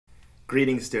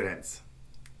Greetings, students.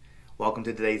 Welcome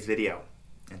to today's video.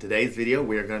 In today's video,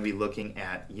 we are going to be looking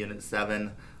at Unit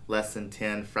 7, Lesson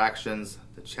 10, Fractions,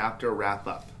 the chapter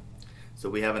wrap-up. So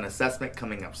we have an assessment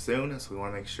coming up soon, so we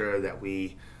want to make sure that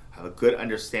we have a good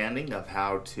understanding of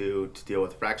how to deal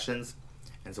with fractions.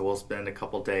 And so we'll spend a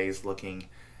couple days looking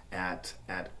at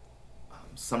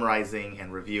summarizing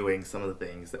and reviewing some of the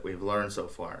things that we've learned so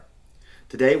far.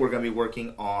 Today, we're going to be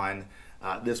working on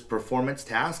this performance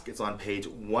task. It's on page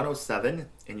 107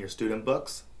 in your student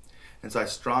books. And so I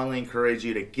strongly encourage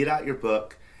you to get out your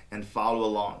book and follow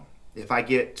along. If I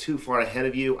get too far ahead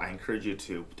of you, I encourage you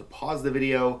to pause the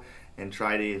video and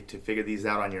try to figure these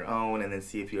out on your own and then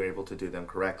see if you're able to do them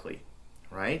correctly,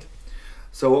 right?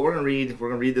 So what we're going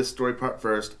to read this story part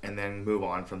first and then move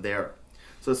on from there.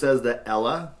 So it says that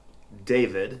Ella,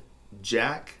 David,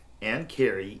 Jack, and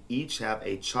Carrie each have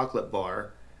a chocolate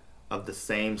bar of the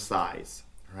same size,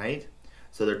 right?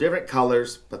 So they're different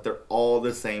colors, but they're all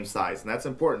the same size. And that's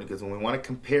important because when we want to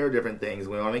compare different things,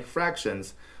 we want to make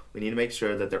fractions, we need to make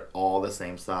sure that they're all the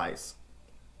same size.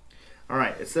 All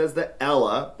right, it says that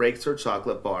Ella breaks her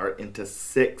chocolate bar into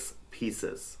 6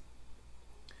 pieces.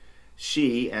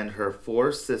 She and her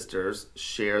 4 sisters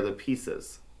share the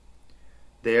pieces.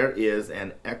 There is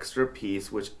an extra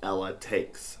piece which Ella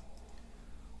takes.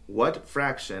 What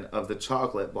fraction of the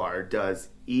chocolate bar does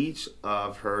each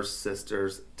of her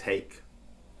sisters take?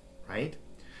 Right?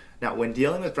 Now, when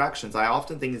dealing with fractions, I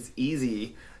often think it's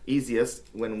easiest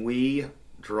when we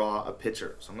draw a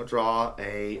picture. So I'm going to draw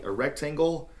a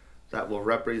rectangle that will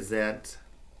represent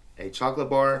a chocolate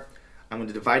bar. I'm going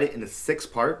to divide it into 6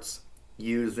 parts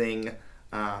using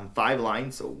 5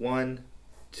 lines. So 1,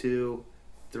 2,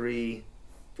 3,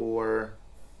 4,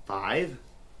 5.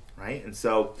 Right? And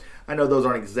so I know those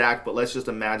aren't exact, but let's just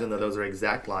imagine that those are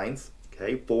exact lines.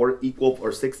 Okay,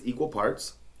 6 equal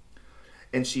parts.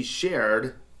 And she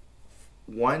shared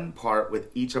 1 part with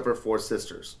each of her 4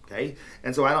 sisters. Okay,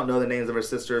 and so I don't know the names of her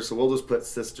sisters, so we'll just put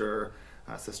sister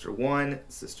 1,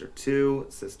 sister 2,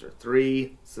 sister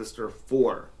 3, sister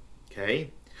 4. Okay,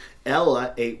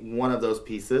 Ella ate 1 of those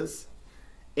pieces,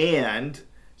 and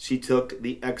she took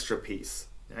the extra piece.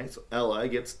 Right, so Ella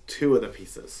gets 2 of the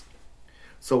pieces.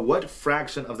 So what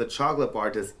fraction of the chocolate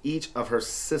bar does each of her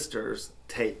sisters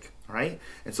take? All right,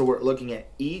 and so we're looking at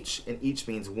each, and each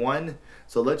means 1.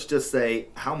 So let's just say,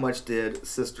 how much did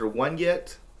sister 1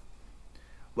 get?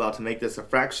 Well, to make this a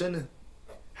fraction,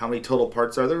 how many total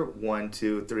parts are there? 1,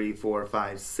 2, 3, 4,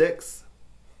 5, 6.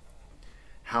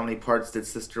 How many parts did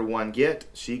sister 1 get?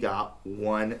 She got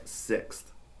 1/6.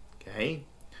 Okay,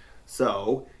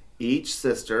 so each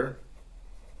sister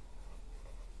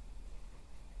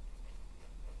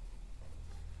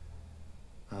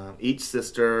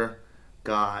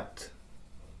got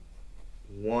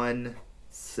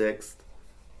 1/6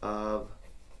 of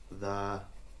the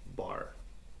bar.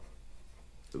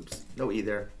 Oops, no E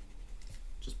there,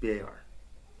 just BAR.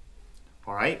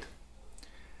 All right,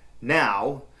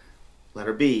 now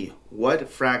letter B. What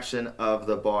fraction of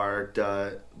the bar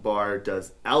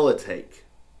does Ella take?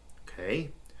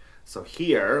 Okay, so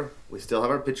here we still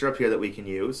have our picture up here that we can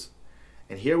use,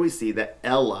 and here we see that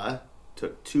Ella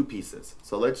took 2 pieces.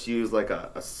 So let's use like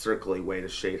a circly way to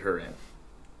shade her in,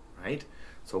 right?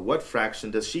 So what fraction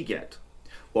does she get?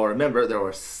 Well, remember there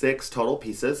were 6 total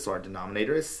pieces, so our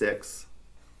denominator is 6,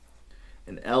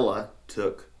 and Ella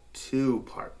took 2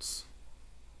 parts.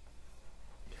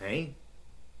 Okay?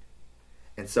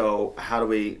 And so how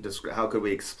could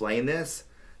we explain this?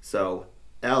 So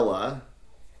Ella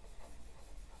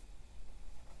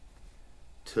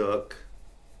took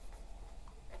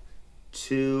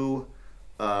 2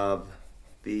 of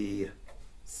the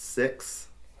 6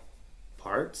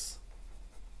 parts,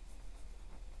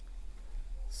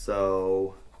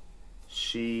 so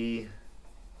she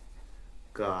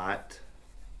got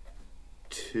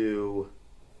 2/6.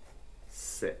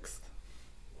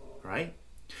 Right?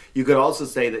 You could also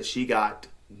say that she got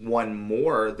 1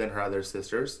 more than her other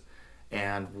sisters,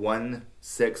 and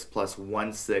 1/6 plus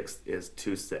 1/6 is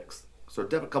 2/6. So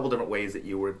a couple different ways that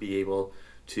you would be able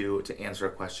to answer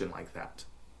a question like that.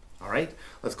 All right,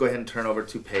 let's go ahead and turn over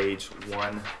to page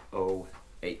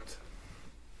 108.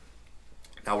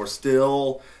 Now we're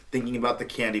still thinking about the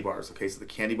candy bars, okay? So the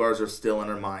candy bars are still in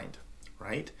our mind,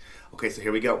 right? Okay, so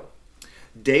here we go.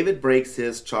 David breaks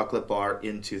his chocolate bar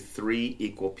into 3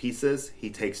 equal pieces. He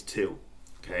takes 2,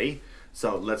 okay?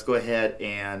 So let's go ahead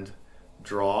and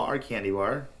draw our candy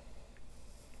bar.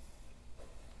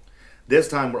 This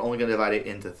time we're only going to divide it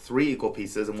into 3 equal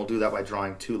pieces, and we'll do that by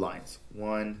drawing 2 lines.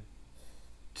 1,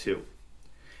 2.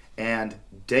 And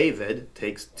David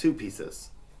takes 2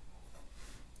 pieces.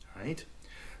 All right?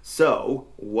 So,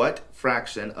 what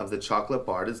fraction of the chocolate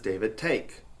bar does David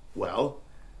take? Well,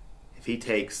 if he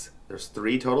takes, there's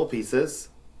 3 total pieces,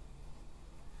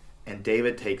 and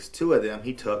David takes 2 of them,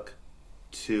 he took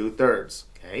 2/3.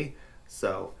 Okay,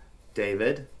 so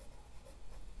David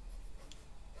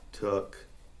took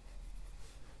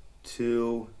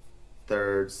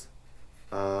 2/3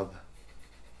 of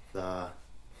the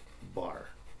bar.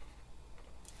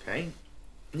 Okay,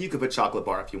 and you could put chocolate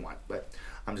bar if you want, but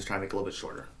I'm just trying to make it a little bit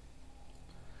shorter.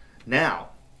 Now,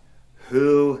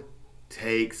 who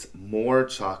takes more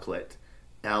chocolate,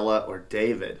 Ella or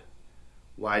David?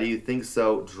 Why do you think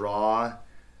so? Draw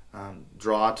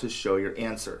to show your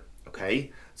answer.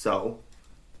 Okay, so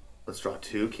let's draw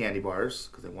 2 candy bars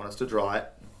because they want us to draw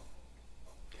it.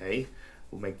 Okay,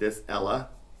 we'll make this Ella.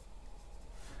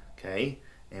 Okay,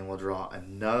 and we'll draw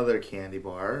another candy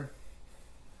bar,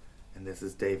 and this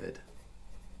is David.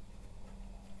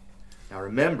 Now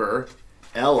remember,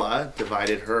 Ella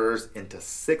divided hers into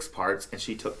 6 parts and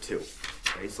she took 2.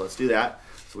 Okay, so let's do that.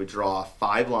 So we draw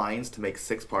 5 lines to make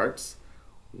 6 parts.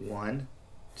 1,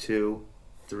 2,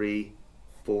 3,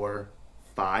 4,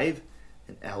 5.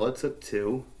 And Ella took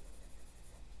 2.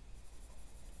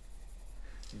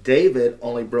 David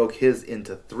only broke his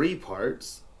into 3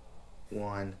 parts.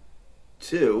 1,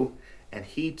 2. And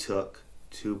he took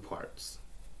 2 parts.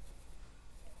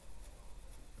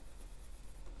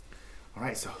 All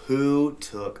right, so who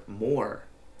took more?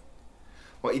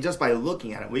 Well, just by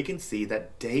looking at it, we can see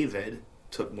that David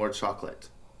took more chocolate,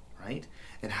 right?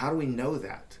 And how do we know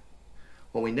that?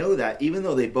 Well, we know that even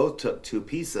though they both took 2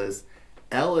 pieces,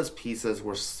 Ella's pieces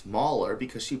were smaller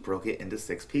because she broke it into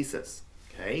 6 pieces,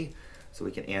 okay? So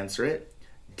we can answer it.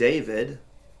 David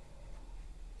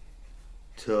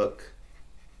took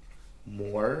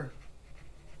more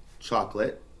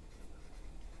chocolate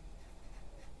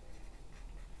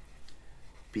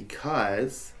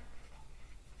because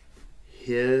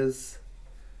his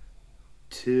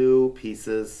 2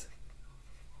 pieces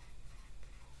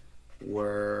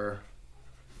were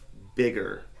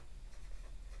bigger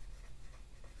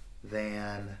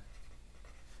than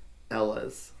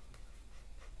Ella's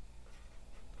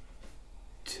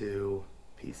 2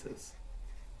 pieces.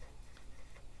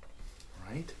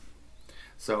 Right?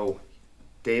 So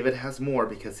David has more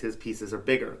because his pieces are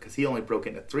bigger, because he only broke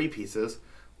into 3 pieces,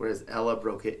 whereas Ella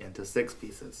broke it into 6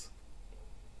 pieces.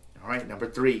 All right, number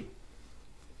 3.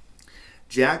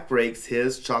 Jack breaks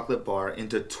his chocolate bar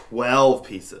into 12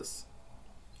 pieces.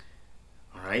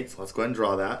 All right, so let's go ahead and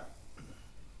draw that.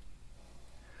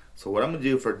 So what I'm going to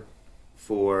do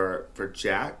for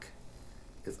Jack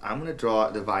is I'm going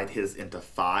to divide his into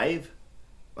 5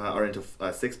 or into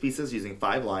 6 pieces using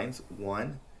 5 lines.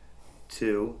 1,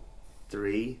 2,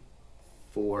 3,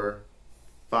 4,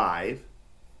 5.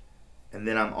 And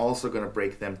then I'm also going to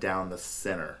break them down the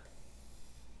center.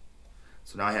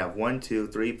 So now I have 1, 2,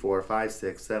 3, 4, 5,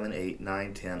 6, 7, 8,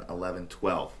 9, 10, 11,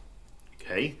 12.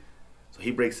 Okay? So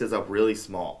he breaks his up really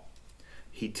small.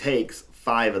 He takes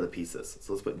 5 of the pieces.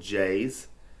 So let's put J's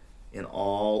in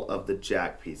all of the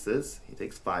Jack pieces. He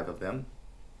takes 5 of them.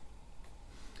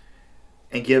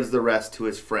 And gives the rest to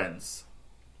his friends.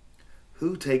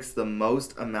 Who takes the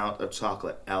most amount of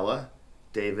chocolate? Ella,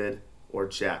 David, or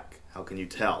Jack? How can you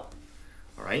tell?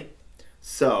 All right,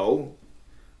 so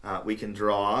we can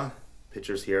draw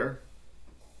pictures here.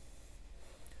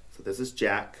 So this is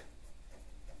Jack.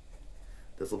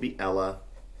 This will be Ella.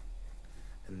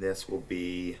 And this will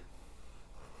be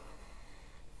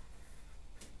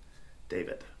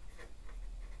David.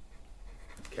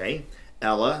 Okay,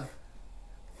 Ella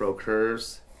broke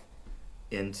hers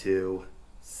into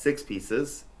 6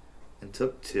 pieces and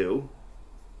took 2.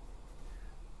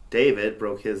 David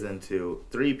broke his into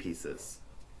 3 pieces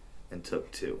and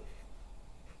took 2.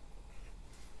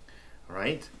 All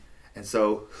right? And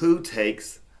so who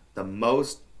takes the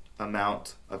most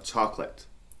amount of chocolate?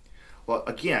 Well,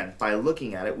 again, by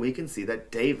looking at it, we can see that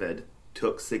David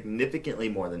took significantly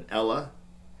more than Ella,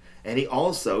 and he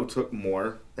also took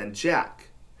more than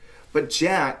Jack. But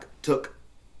Jack took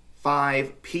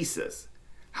 5 pieces.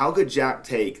 How could Jack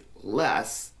take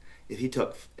less if he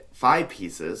took 5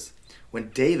 pieces when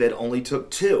David only took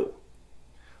 2?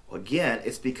 Well, again,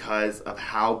 it's because of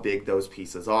how big those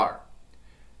pieces are,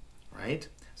 right?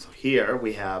 So here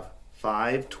we have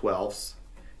 5/12.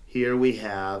 Here we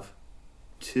have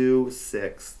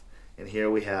 2/6, and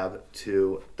here we have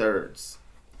 2/3,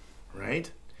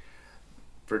 right?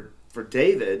 For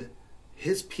David,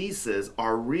 his pieces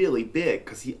are really big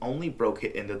because he only broke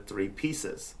it into 3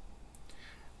 pieces.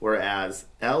 Whereas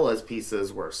Ella's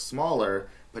pieces were smaller,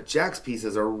 but Jack's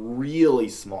pieces are really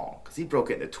small because he broke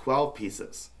it into 12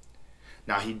 pieces.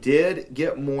 Now he did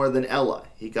get more than Ella.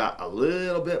 He got a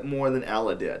little bit more than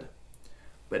Ella did,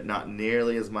 but not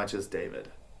nearly as much as David.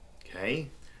 Okay?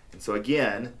 And so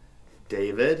again,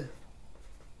 David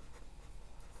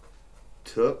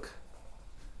took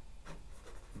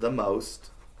the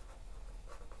most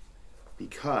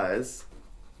because,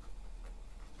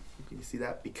 can you see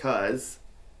that? Because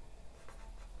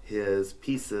his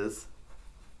pieces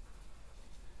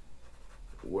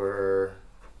were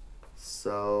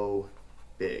so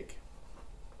big.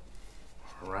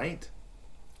 All right?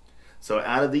 So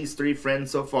out of these three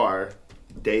friends so far,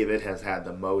 David has had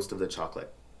the most of the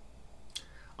chocolate.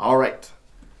 All right,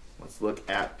 let's look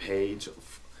at page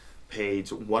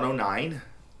 109,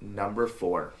 number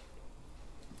 4.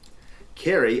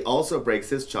 Carrie also breaks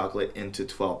his chocolate into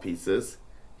 12 pieces.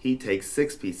 He takes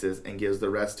 6 pieces and gives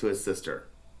the rest to his sister.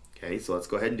 Okay, so let's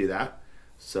go ahead and do that.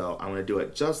 So I'm going to do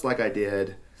it just like I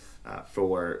did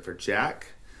for Jack.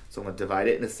 So I'm going to divide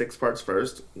it into 6 parts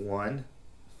first. 1,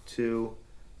 2,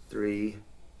 3,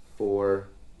 4,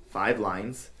 5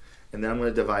 lines. And then I'm going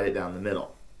to divide it down the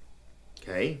middle.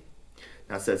 Okay,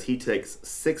 now it says he takes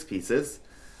 6 pieces.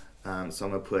 So I'm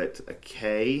going to put a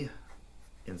K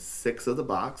in 6 of the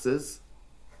boxes.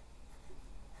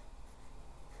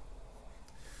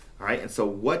 All right, and so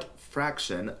what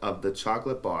fraction of the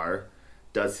chocolate bar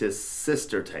does his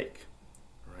sister take?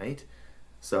 All right,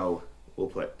 so we'll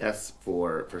put S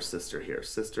for sister here.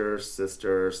 Sister,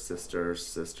 sister, sister,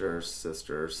 sister,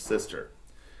 sister, sister.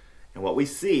 And what we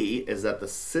see is that the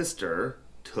sister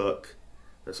took,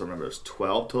 so remember there's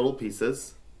 12 total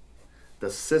pieces. The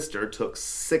sister took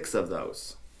 6 of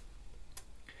those.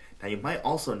 Now you might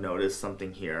also notice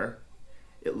something here.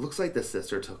 It looks like the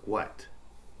sister took what?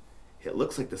 It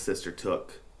looks like the sister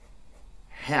took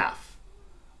half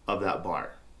of that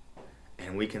bar.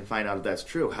 And we can find out if that's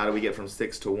true. How do we get from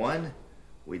 6 to 1?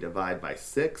 We divide by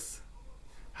 6.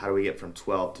 How do we get from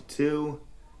 12 to 2?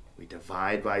 We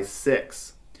divide by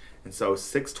 6. And so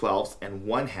 6 twelfths and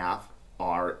 1/2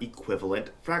 are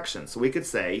equivalent fractions. So we could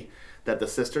say that the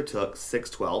sister took 6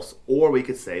 twelfths, or we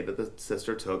could say that the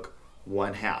sister took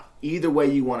 1/2. Either way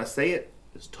you want to say it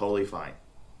is totally fine.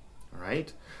 All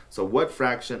right? So what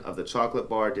fraction of the chocolate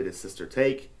bar did his sister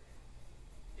take?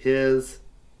 His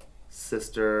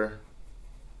sister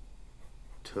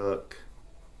took,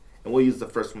 and we'll use the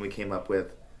first one we came up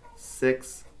with,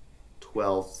 6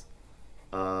 twelfths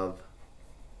of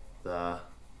the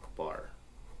bar.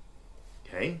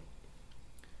 Okay?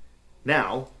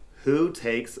 Now, who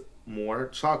takes more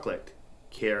chocolate?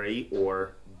 Carrie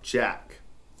or Jack?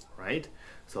 Right?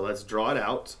 So let's draw it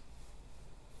out.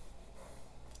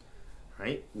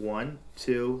 Right? 1,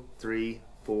 2, 3,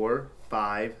 4,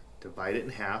 5. Divide it in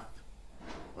half.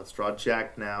 Let's draw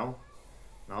Jack now.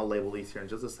 And I'll label these here in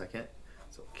just a second.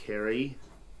 So Carrie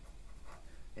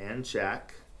and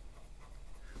Jack.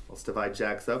 Let's divide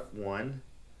Jack's up. 1,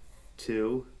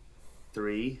 2,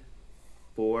 3,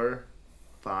 4,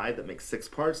 5. That makes 6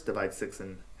 parts. Divide 6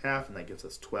 in half, and that gives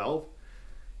us 12.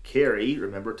 Carrie,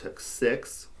 remember, took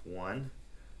 6. 1,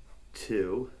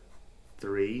 2,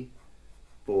 3,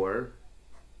 4,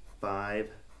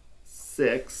 5,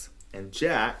 6. And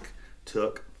Jack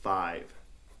took 5.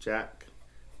 Jack,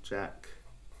 Jack,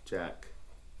 Jack,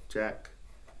 Jack,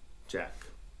 Jack.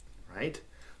 Right?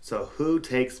 So who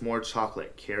takes more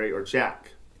chocolate, Carrie or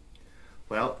Jack?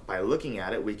 Well, by looking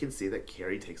at it, we can see that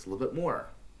Carrie takes a little bit more.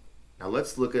 Now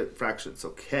let's look at fractions.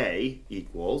 So K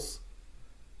equals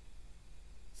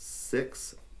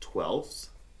 6 twelfths,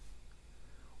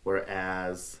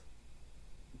 whereas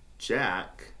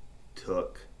Jack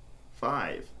took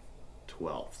 5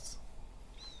 twelfths.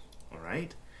 All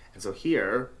right? And so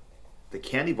here, the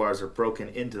candy bars are broken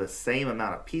into the same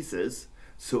amount of pieces.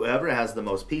 So whoever has the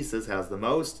most pieces has the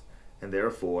most, and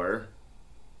therefore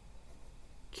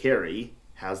Carrie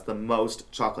has the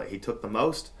most chocolate. He took the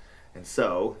most, and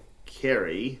so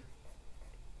Carrie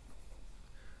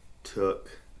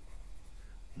took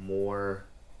more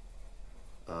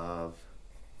of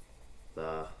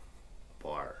the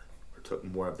bar, or took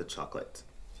more of the chocolate.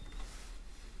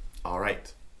 All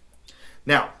right.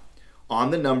 Now, on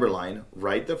the number line,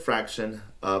 write the fraction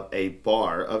of a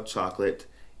bar of chocolate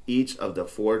each of the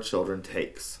 4 children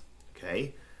takes.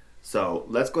 Okay? So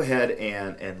let's go ahead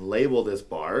and label this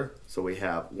bar. So we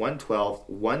have 1/12,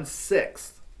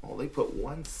 1/6. Oh, they put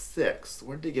 1/6.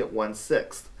 Where did they get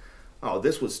 1/6? Oh,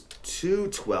 this was 2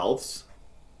 twelfths.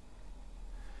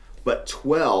 But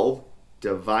 12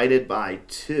 divided by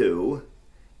 2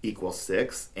 equals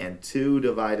 6, and 2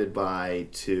 divided by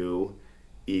 2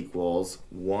 equals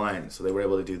 1. So they were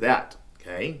able to do that.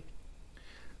 Okay?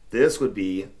 This would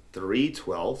be 3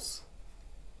 twelfths,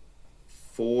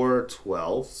 4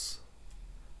 twelfths,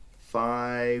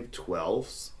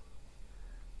 5/12,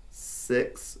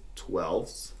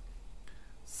 6/12,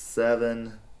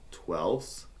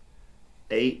 7/12,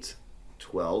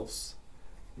 8/12,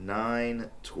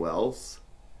 9/12,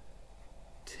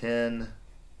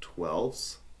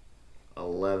 10/12,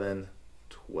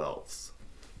 11/12.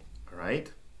 All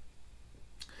right?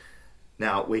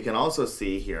 Now, we can also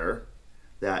see here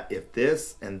that if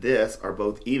this and this are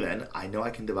both even, I know I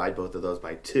can divide both of those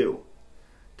by 2.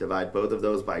 Divide both of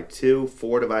those by 2.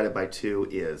 4 divided by 2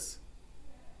 is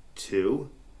 2.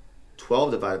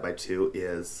 12 divided by 2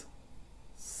 is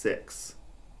 6.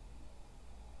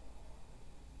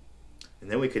 And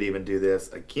then we could even do this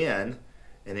again,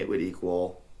 and it would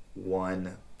equal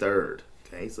 1/3.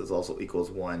 Okay, so this also equals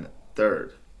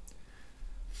 1/3.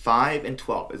 5 and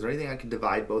 12. Is there anything I can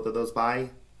divide both of those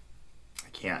by? I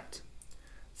can't.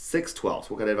 6/12.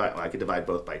 What can I divide? Well, I could divide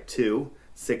both by 2.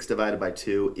 6 divided by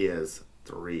 2 is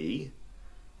 3.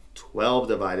 12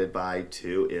 divided by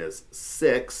 2 is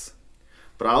 6.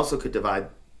 But I also could divide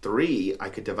 3. I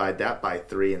could divide that by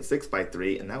 3 and 6 by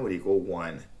 3, and that would equal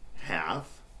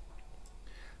 1/2.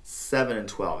 7 and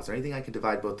 12. Is there anything I can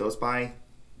divide both those by?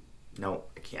 No,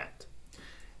 I can't.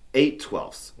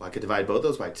 8/12. Well, I could divide both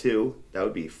those by 2. That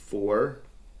would be 4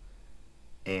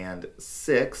 and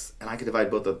 6. And I could divide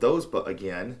both of those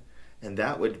again, and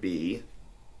that would be,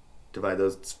 divide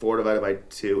those, 4 divided by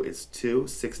 2 is 2.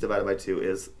 6 divided by 2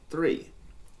 is 3.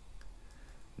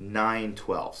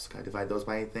 9/12. Can I divide those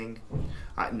by anything?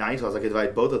 9/12. I could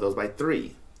divide both of those by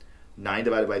 3. 9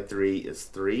 divided by 3 is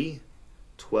 3.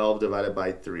 12 divided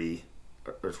by 3,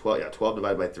 or 12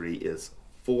 divided by 3 is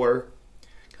 4.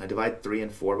 Can I divide 3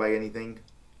 and 4 by anything?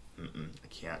 I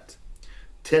can't.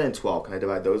 10 and 12, can I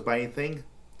divide those by anything?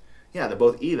 Yeah, they're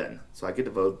both even, so I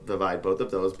could divide both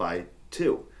of those by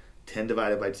 2. 10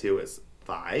 divided by 2 is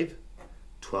 5.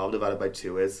 12 divided by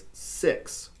 2 is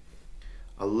 6.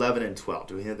 11 and 12,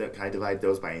 do we think that, can I divide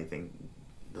those by anything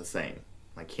the same?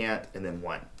 I can't, and then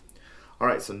 1. All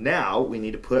right, so now we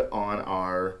need to put on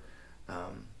our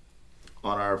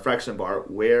fraction bar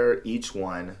where each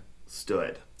one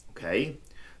stood, okay?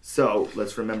 So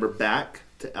let's remember back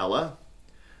to Ella.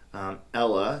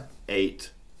 Ella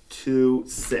ate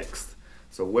 2/6.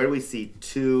 So where do we see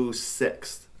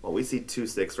 2/6? Well, we see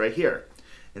 2/6 right here.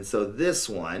 And so this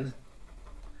one,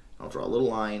 I'll draw a little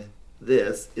line,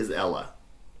 this is Ella,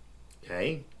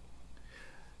 okay?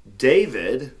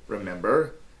 David,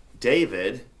 remember,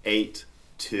 David ate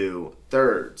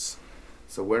 2/3.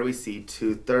 So where do we see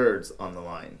 2/3 on the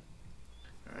line?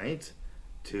 All right,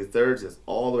 2/3 is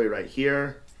all the way right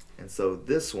here. And so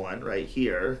this one right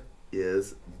here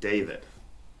is David,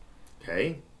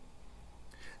 okay?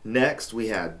 Next we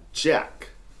had Jack.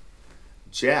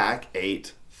 Jack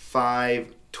ate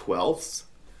 5/12.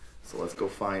 So let's go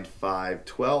find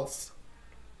 5/12.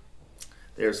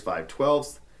 There's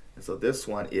 5/12. And so this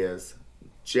one is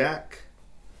Jack.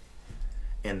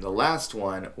 And the last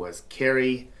one was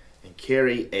Carrie. And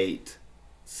Carrie ate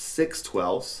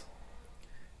 6/12.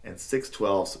 And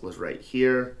 6/12 was right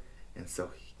here. And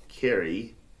so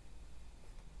Carrie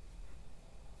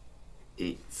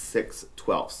ate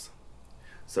 6/12.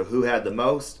 So who had the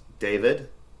most? David.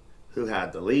 Who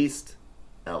had the least?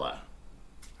 Ella.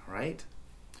 All right?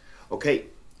 Okay.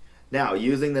 Now,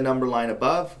 using the number line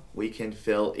above, we can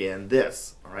fill in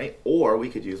this. All right? Or we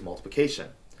could use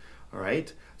multiplication. All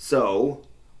right? So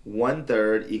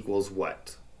 1/3 equals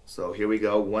what? So here we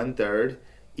go. 1/3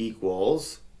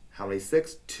 equals how many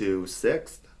sixths?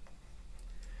 2/6.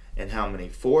 And how many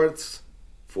fourths?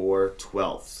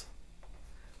 4/12.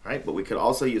 All right, but we could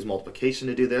also use multiplication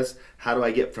to do this. How do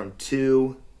I get from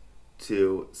 2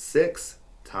 to 6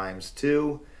 times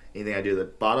 2? Anything I do to the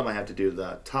bottom, I have to do to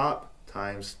the top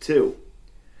times 2.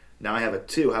 Now I have a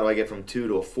 2. How do I get from 2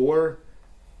 to a 4?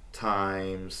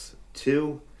 Times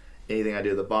 2. Anything I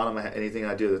do to the bottom, anything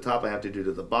I do to the top, I have to do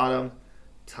to the bottom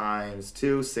times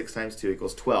 2. 6 times 2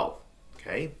 equals 12.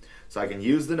 Okay, so I can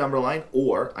use the number line,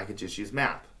 or I could just use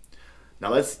math. Now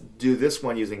let's do this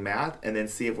one using math and then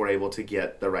see if we're able to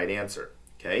get the right answer.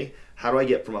 Okay, how do I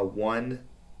get from a 1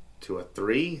 to a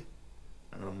 3?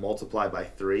 I'm going to multiply by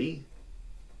 3.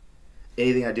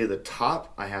 Anything I do to the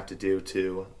top, I have to do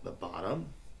to the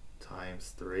bottom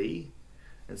times 3.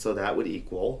 And so that would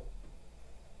equal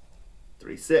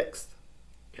 3/6.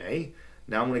 Okay,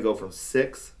 now I'm going to go from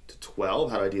 6 to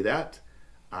 12. How do I do that?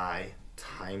 I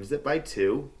times it by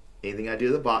 2. Anything I do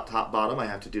to the top bottom, I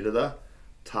have to do to the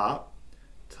top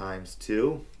times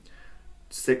 2.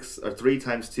 3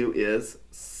 times 2 is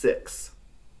 6.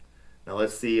 Now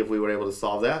let's see if we were able to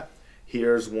solve that.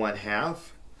 Here's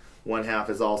 1/2. 1/2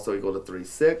 is also equal to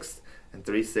 3/6, and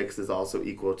 3/6 is also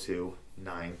equal to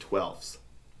 9/12.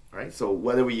 All right, so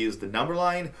whether we use the number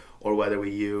line or whether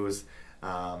we use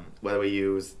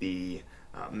the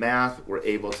math, we're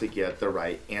able to get the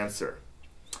right answer.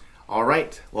 All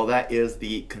right, well, that is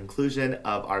the conclusion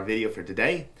of our video for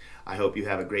today. I hope you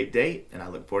have a great day, and I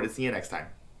look forward to seeing you next time.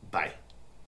 Bye.